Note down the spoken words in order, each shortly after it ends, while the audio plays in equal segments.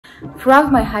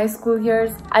Throughout my high school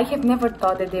years, I have never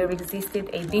thought that there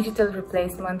existed a digital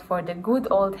replacement for the good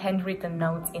old handwritten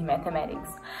notes in mathematics.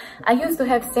 I used to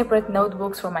have separate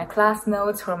notebooks for my class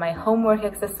notes, for my homework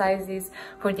exercises,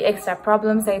 for the extra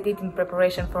problems I did in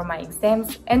preparation for my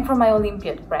exams, and for my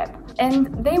Olympiad prep.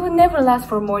 And they would never last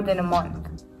for more than a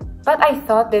month. But I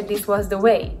thought that this was the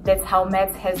way. That's how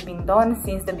maths has been done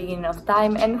since the beginning of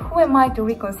time, and who am I to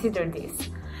reconsider this?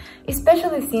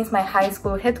 Especially since my high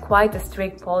school had quite a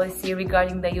strict policy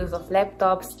regarding the use of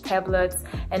laptops, tablets,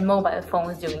 and mobile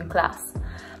phones during class.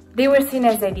 They were seen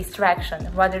as a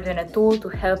distraction rather than a tool to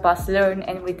help us learn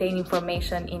and retain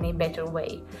information in a better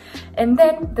way. And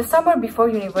then the summer before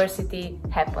university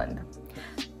happened.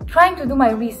 Trying to do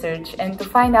my research and to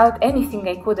find out anything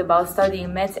I could about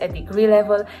studying maths at degree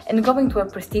level and going to a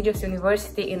prestigious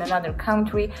university in another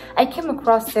country, I came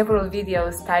across several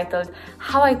videos titled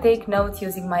 "How I Take Notes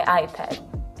Using My iPad,"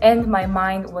 and my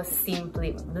mind was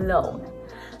simply blown.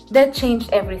 That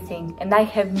changed everything, and I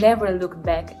have never looked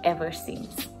back ever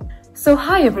since. So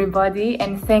hi everybody,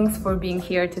 and thanks for being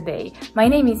here today. My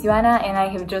name is Ioana and I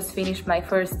have just finished my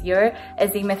first year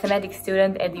as a mathematics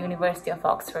student at the University of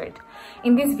Oxford.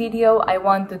 In this video, I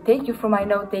want to take you through my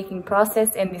note-taking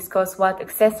process and discuss what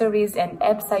accessories and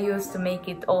apps I use to make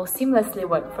it all seamlessly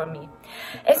work for me.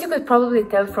 As you could probably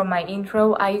tell from my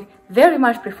intro, I very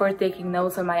much prefer taking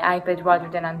notes on my iPad rather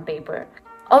than on paper.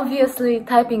 Obviously,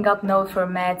 typing up notes for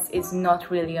maths is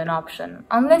not really an option,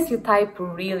 unless you type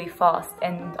really fast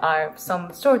and are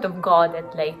some sort of god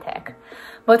at LaTeX.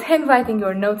 But handwriting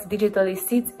your notes digitally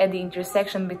sits at the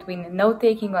intersection between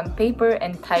note-taking on paper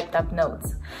and typed up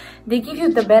notes. They give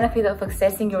you the benefit of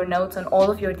accessing your notes on all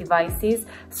of your devices,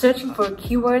 searching for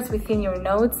keywords within your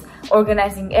notes,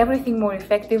 organizing everything more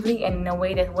effectively and in a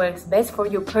way that works best for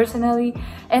you personally,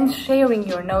 and sharing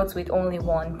your notes with only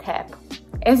one tap.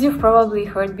 As you've probably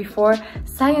heard before,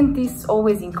 scientists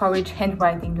always encourage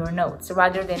handwriting your notes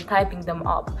rather than typing them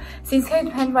up, since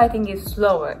handwriting is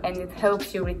slower and it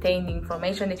helps you retain the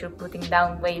information that you're putting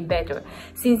down way better,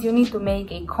 since you need to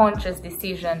make a conscious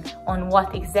decision on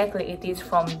what exactly it is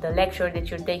from the lecture that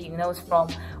you're taking notes from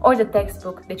or the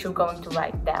textbook that you're going to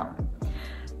write down.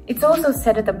 It's also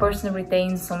said that a person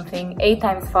retains something 8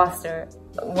 times faster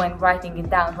when writing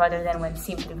it down rather than when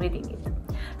simply reading it.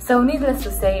 So needless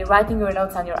to say, writing your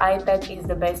notes on your iPad is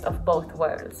the best of both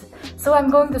worlds. So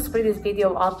I'm going to split this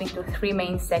video up into 3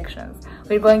 main sections.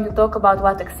 We're going to talk about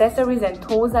what accessories and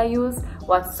tools I use,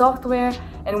 what software,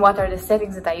 and what are the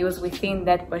settings that I use within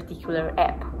that particular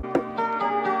app.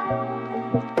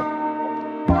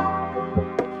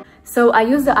 So I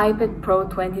use the iPad Pro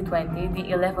 2020, the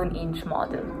 11-inch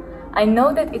model. I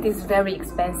know that it is very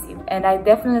expensive, and I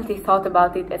definitely thought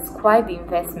about it as quite the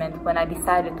investment when I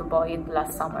decided to buy it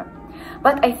last summer.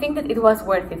 But I think that it was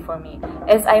worth it for me,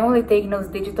 as I only take notes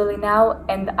digitally now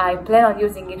and I plan on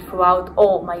using it throughout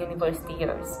all my university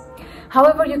years.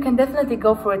 However, you can definitely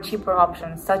go for a cheaper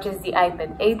option, such as the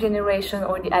iPad 8 generation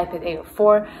or the iPad Air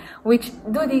 4, which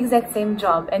do the exact same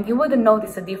job and you wouldn't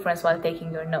notice a difference while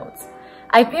taking your notes.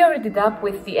 I paired it up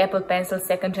with the Apple Pencil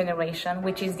 2nd generation,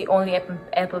 which is the only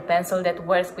Apple Pencil that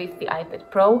works with the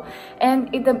iPad Pro,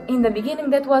 and in the beginning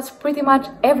that was pretty much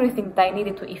everything that I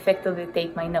needed to effectively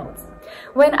take my notes.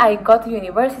 When I got to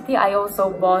university, I also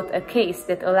bought a case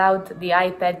that allowed the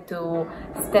iPad to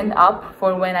stand up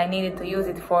for when I needed to use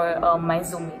it for my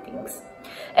Zoom meetings.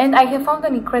 And I have found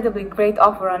an incredibly great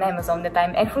offer on Amazon that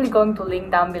I'm actually going to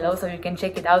link down below so you can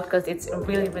check it out because it's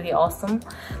really awesome.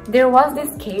 There was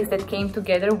this case that came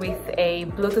together with a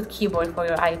Bluetooth keyboard for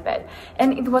your iPad,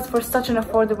 and it was for such an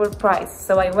affordable price,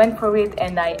 so I went for it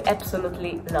and I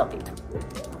absolutely love it.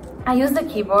 I use the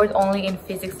keyboard only in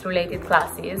physics-related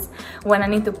classes, when I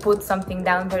need to put something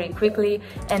down very quickly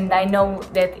and I know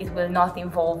that it will not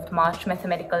involve much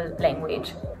mathematical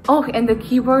language. Oh, and the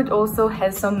keyboard also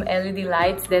has some LED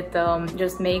lights that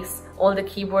just makes all the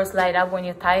keyboards light up when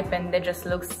you type, and that just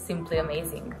looks simply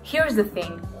amazing. Here's the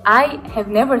thing, I have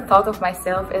never thought of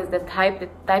myself as the type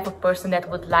of person that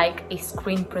would like a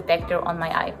screen protector on my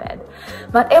iPad.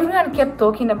 But everyone kept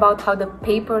talking about how the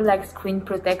paper-like screen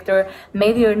protector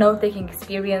made your note-taking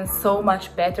experience so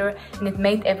much better and it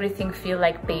made everything feel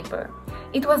like paper.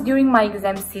 It was during my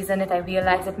exam season that I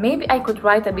realized that maybe I could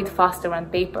write a bit faster on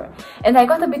paper, and I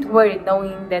got a bit worried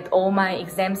knowing that all my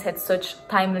exams had such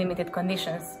time-limited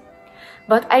conditions.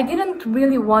 But I didn't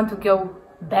really want to go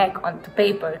back onto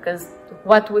paper, because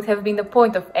what would have been the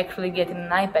point of actually getting an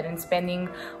iPad and spending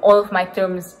all of my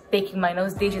terms taking my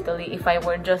notes digitally if I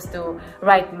were just to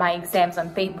write my exams on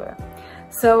paper?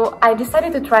 So I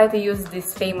decided to try to use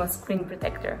this famous screen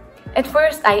protector. At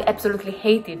first, I absolutely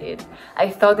hated it. I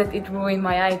thought that it ruined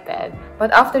my iPad,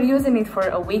 but after using it for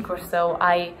a week or so,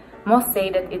 I must say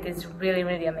that it is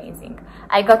really amazing.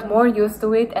 I got more used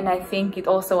to it, and I think it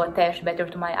also attached better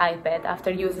to my iPad after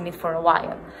using it for a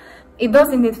while. It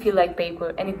does indeed feel like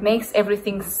paper, and it makes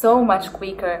everything so much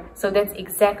quicker, so that's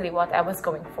exactly what I was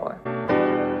going for.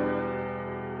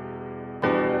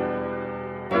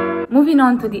 Moving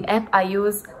on to the app I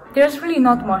use, there's really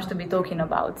not much to be talking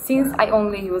about, since I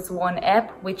only use one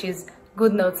app, which is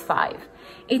GoodNotes 5.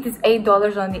 It is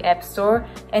 $8 on the App Store,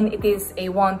 and it is a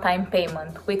one-time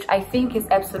payment, which I think is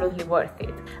absolutely worth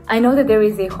it. I know that there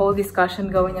is a whole discussion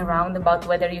going around about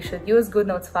whether you should use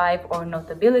GoodNotes 5 or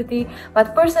Notability,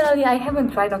 but personally I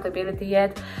haven't tried Notability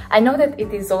yet. I know that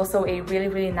it is also a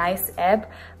really nice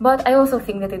app, but I also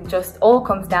think that it just all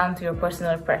comes down to your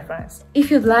personal preference.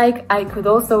 If you'd like, I could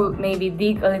also maybe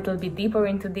dig a little bit deeper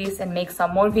into this and make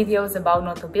some more videos about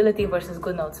Notability versus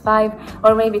GoodNotes 5,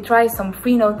 or maybe try some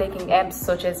free note-taking apps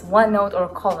such as OneNote or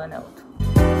ColorNote.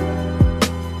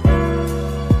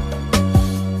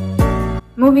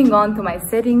 Moving on to my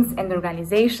settings and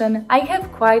organization, I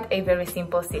have quite a very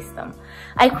simple system.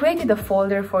 I created a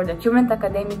folder for the current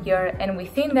academic year, and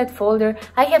within that folder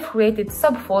I have created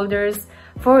subfolders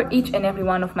for each and every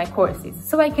one of my courses,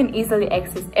 so I can easily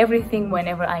access everything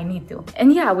whenever I need to.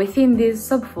 And yeah, within these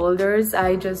subfolders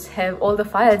I just have all the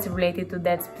files related to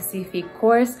that specific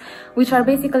course, which are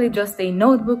basically just a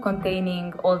notebook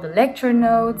containing all the lecture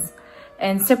notes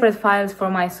and separate files for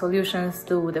my solutions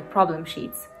to the problem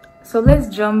sheets. So let's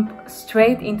jump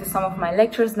straight into some of my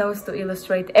lectures notes to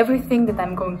illustrate everything that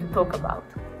I'm going to talk about.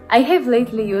 I have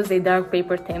lately used a dark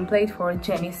paper template for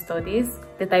Jenny's studies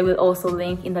that I will also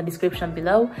link in the description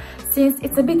below, since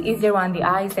it's a bit easier on the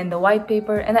eyes than the white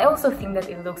paper, and I also think that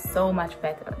it looks so much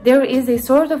better. There is a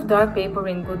sort of dark paper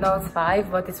in GoodNotes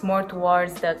 5, but it's more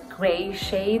towards the gray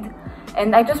shade,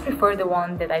 and I just prefer the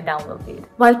one that I downloaded.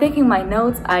 While taking my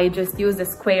notes, I just use the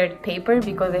squared paper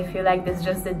because I feel like that's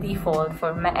just the default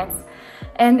for maths,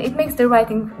 and it makes the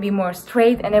writing be more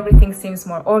straight and everything seems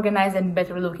more organized and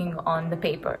better looking on the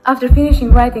paper. After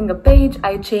finishing writing a page,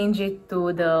 I change it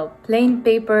to the plain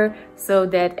paper so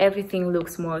that everything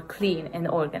looks more clean and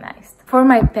organized. For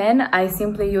my pen, I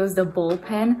simply use the ball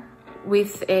pen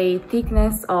with a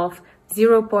thickness of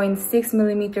 0.6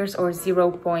 millimeters or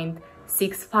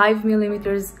 0.65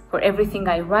 millimeters for everything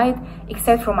I write,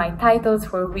 except for my titles,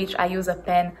 for which I use a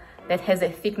pen that has a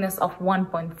thickness of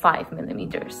 1.5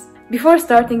 millimeters. Before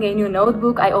starting a new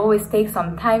notebook, I always take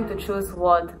some time to choose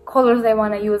what colors I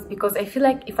want to use, because I feel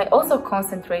like if I also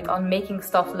concentrate on making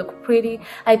stuff look pretty,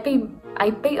 I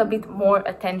pay a bit more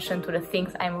attention to the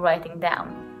things I'm writing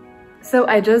down. So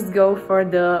I just go for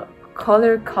the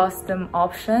color custom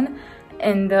option,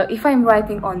 and if I'm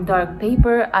writing on dark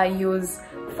paper, I use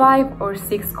 5 or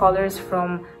 6 colors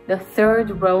from the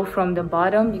third row from the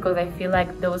bottom, because I feel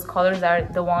like those colors are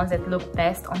the ones that look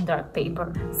best on dark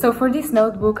paper. So for this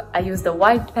notebook, I use the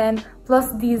white pen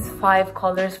plus these 5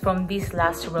 colors from this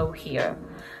last row here.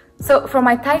 So for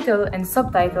my title and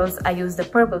subtitles, I use the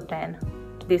purple pen,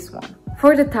 this one.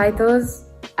 For the titles,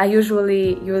 I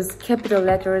usually use capital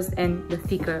letters and the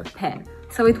thicker pen.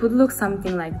 So it would look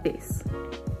something like this.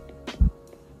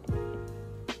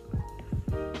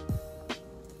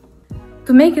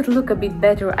 To make it look a bit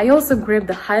better, I also grabbed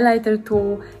the highlighter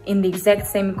tool in the exact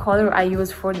same color I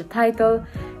use for the title,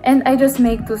 and I just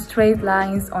make 2 straight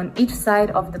lines on each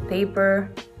side of the paper,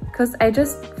 because I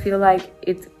just feel like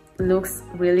it looks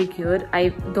really good. I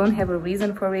don't have a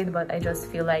reason for it, but I just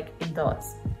feel like it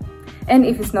does. And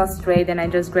if it's not straight, then I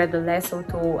just grab the lasso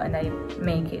tool and I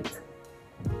make it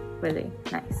really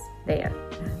nice there.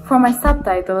 For my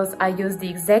subtitles, I use the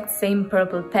exact same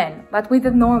purple pen, but with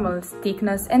a normal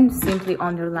thickness, and simply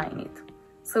underline it.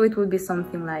 So it would be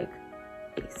something like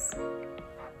this.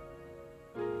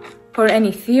 For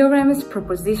any theorems,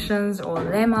 propositions, or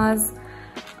lemmas,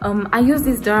 I use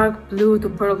this dark blue to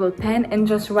purple pen and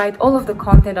just write all of the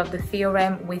content of the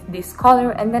theorem with this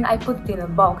color, and then I put it in a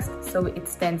box so it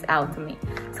stands out to me.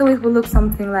 So it will look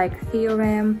something like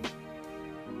theorem,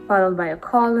 followed by a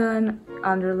colon,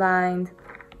 underlined,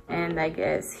 and I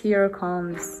guess here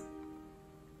comes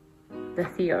the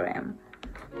theorem.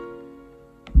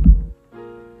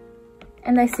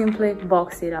 And I simply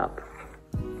box it up.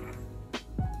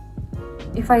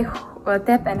 If I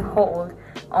tap and hold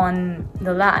on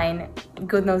the line,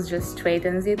 GoodNotes just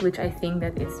straightens it, which I think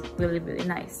that is really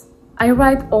nice. I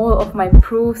write all of my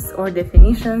proofs or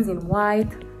definitions in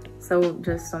white, so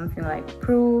just something like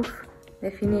proof,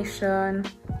 definition,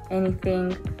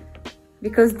 anything.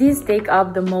 because these take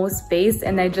up the most space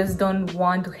and I just don't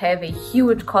want to have a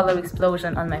huge color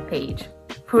explosion on my page.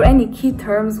 For any key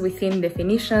terms within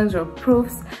definitions or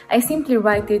proofs, I simply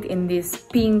write it in this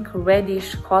pink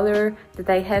reddish color that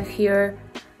I have here,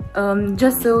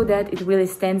 just so that it really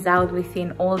stands out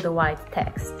within all the white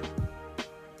text.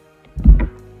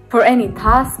 For any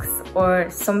tasks or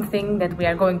something that we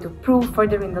are going to prove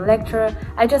further in the lecture,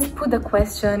 I just put the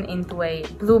question into a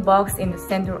blue box in the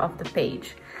center of the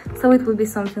page. So it will be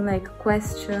something like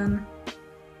question,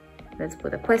 let's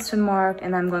put a question mark,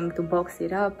 and I'm going to box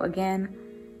it up again,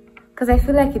 because I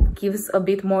feel like it gives a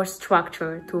bit more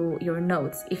structure to your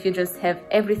notes if you just have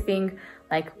everything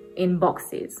like in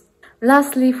boxes.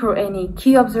 Lastly, for any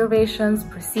key observations,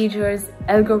 procedures,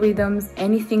 algorithms,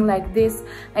 anything like this,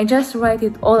 I just write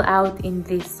it all out in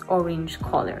this orange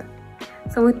color.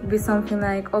 So it would be something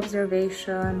like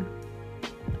observation,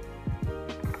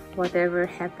 whatever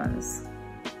happens.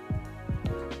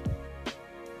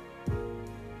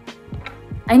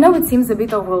 I know it seems a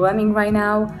bit overwhelming right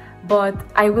now, but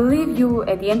I will leave you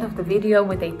at the end of the video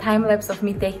with a time-lapse of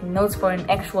me taking notes for an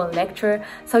actual lecture,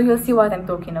 so you'll see what I'm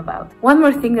talking about. One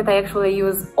more thing that I actually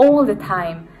use all the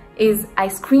time is I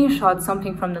screenshot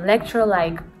something from the lecture,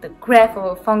 like the graph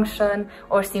of a function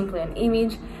or simply an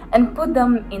image, and put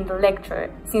them in the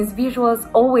lecture, since visuals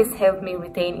always help me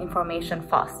retain information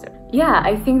faster. Yeah,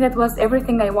 I think that was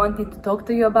everything I wanted to talk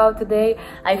to you about today.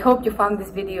 I hope you found this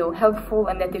video helpful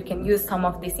and that you can use some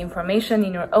of this information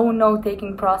in your own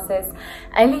note-taking process.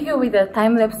 I leave you with a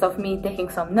time-lapse of me taking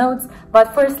some notes,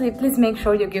 but firstly, please make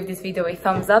sure you give this video a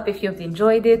thumbs up if you've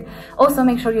enjoyed it. Also,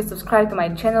 make sure you subscribe to my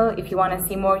channel if you want to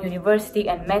see more university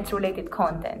and math-related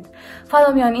content.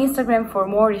 Follow me on Instagram for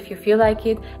more if you feel like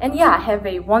it, and yeah, have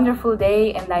a wonderful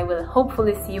day, and I will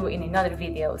hopefully see you in another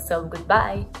video. So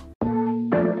goodbye!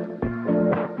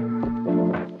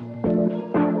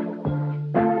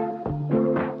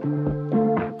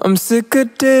 I'm sick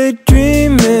of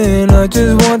daydreaming, I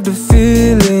just want the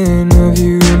feeling of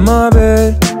you in my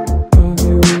bed.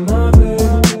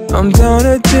 I'm down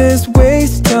to just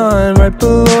waste time right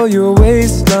below your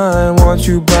waistline. Want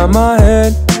you by my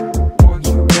head.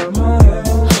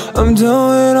 I'm done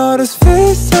with all this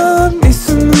FaceTime, need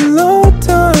some alone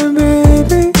time,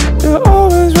 baby. You're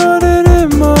always running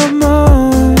in my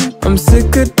mind. I'm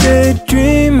sick of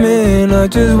daydreaming, I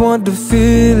just want the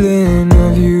feeling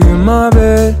of you in my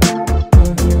bed.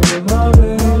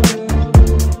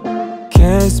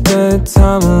 Can't spend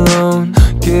time alone,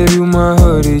 give you my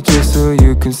hoodie just so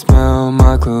you can smell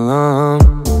my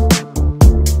cologne.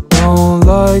 Don't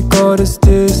like all this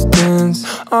distance,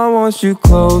 I want you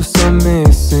close, I'm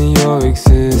missing your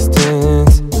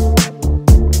existence.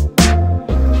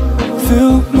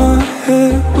 Fill my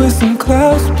head with some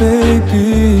clouds,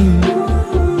 baby.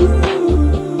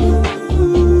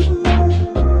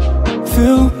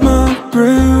 Fill my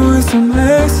brain with some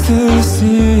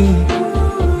ecstasy.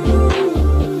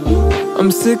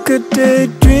 I'm sick of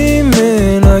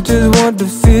daydreaming, I just want the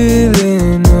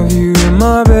feeling of you in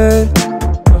my bed.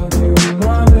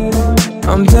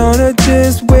 I'm down to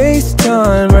just waste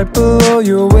time right below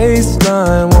your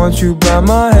waistline. Want you by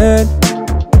my head.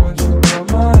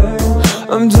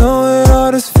 I'm done with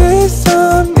all this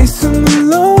FaceTime, need some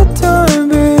alone time,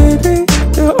 baby.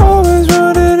 You're always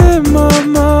running in my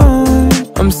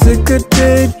mind. I'm sick of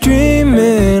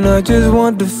daydreaming, I just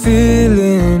want the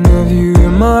feeling of you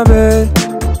in my bed.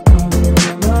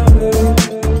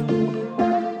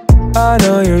 I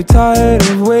know you're tired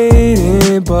of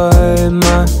waiting, but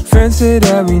my friends say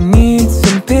that we need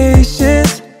some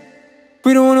patience.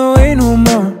 We don't wanna wait no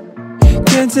more,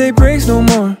 can't take breaks no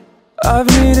more. I've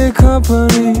needed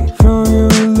company from you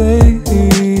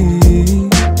lately.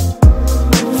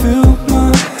 Fill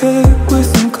my head with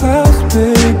some clouds,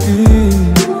 baby.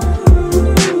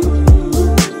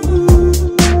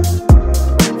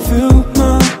 Fill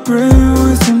my brain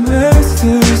with some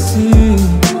ecstasy.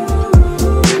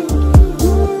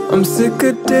 I'm sick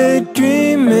of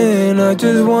daydreaming, I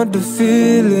just want the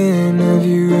feeling of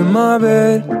you in my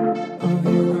bed.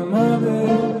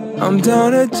 I'm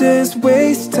down to just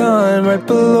waste time right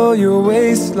below your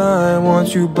waistline.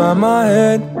 Want you by my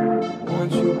head.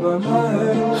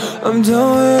 I'm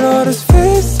done with all this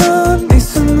FaceTime, need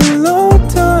some alone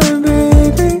time,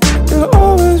 baby. You're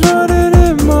always running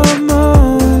in my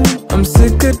mind. I'm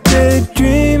sick of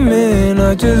daydreaming,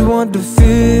 I just want the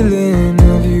feeling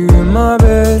of you in my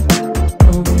bed.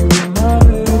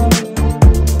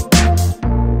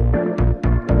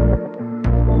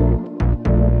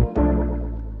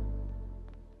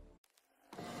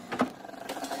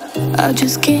 I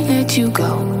just can't let you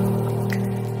go.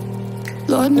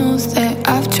 Lord knows that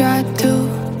I've tried to.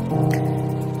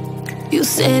 You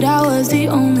said I was the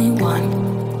only one.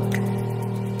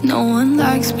 No one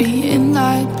likes being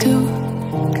lied to.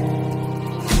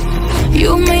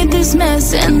 You made this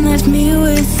mess and left me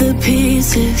with the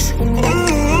pieces.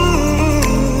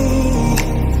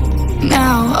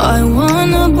 Now I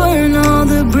wanna burn all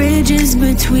the bridges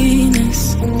between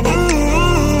us.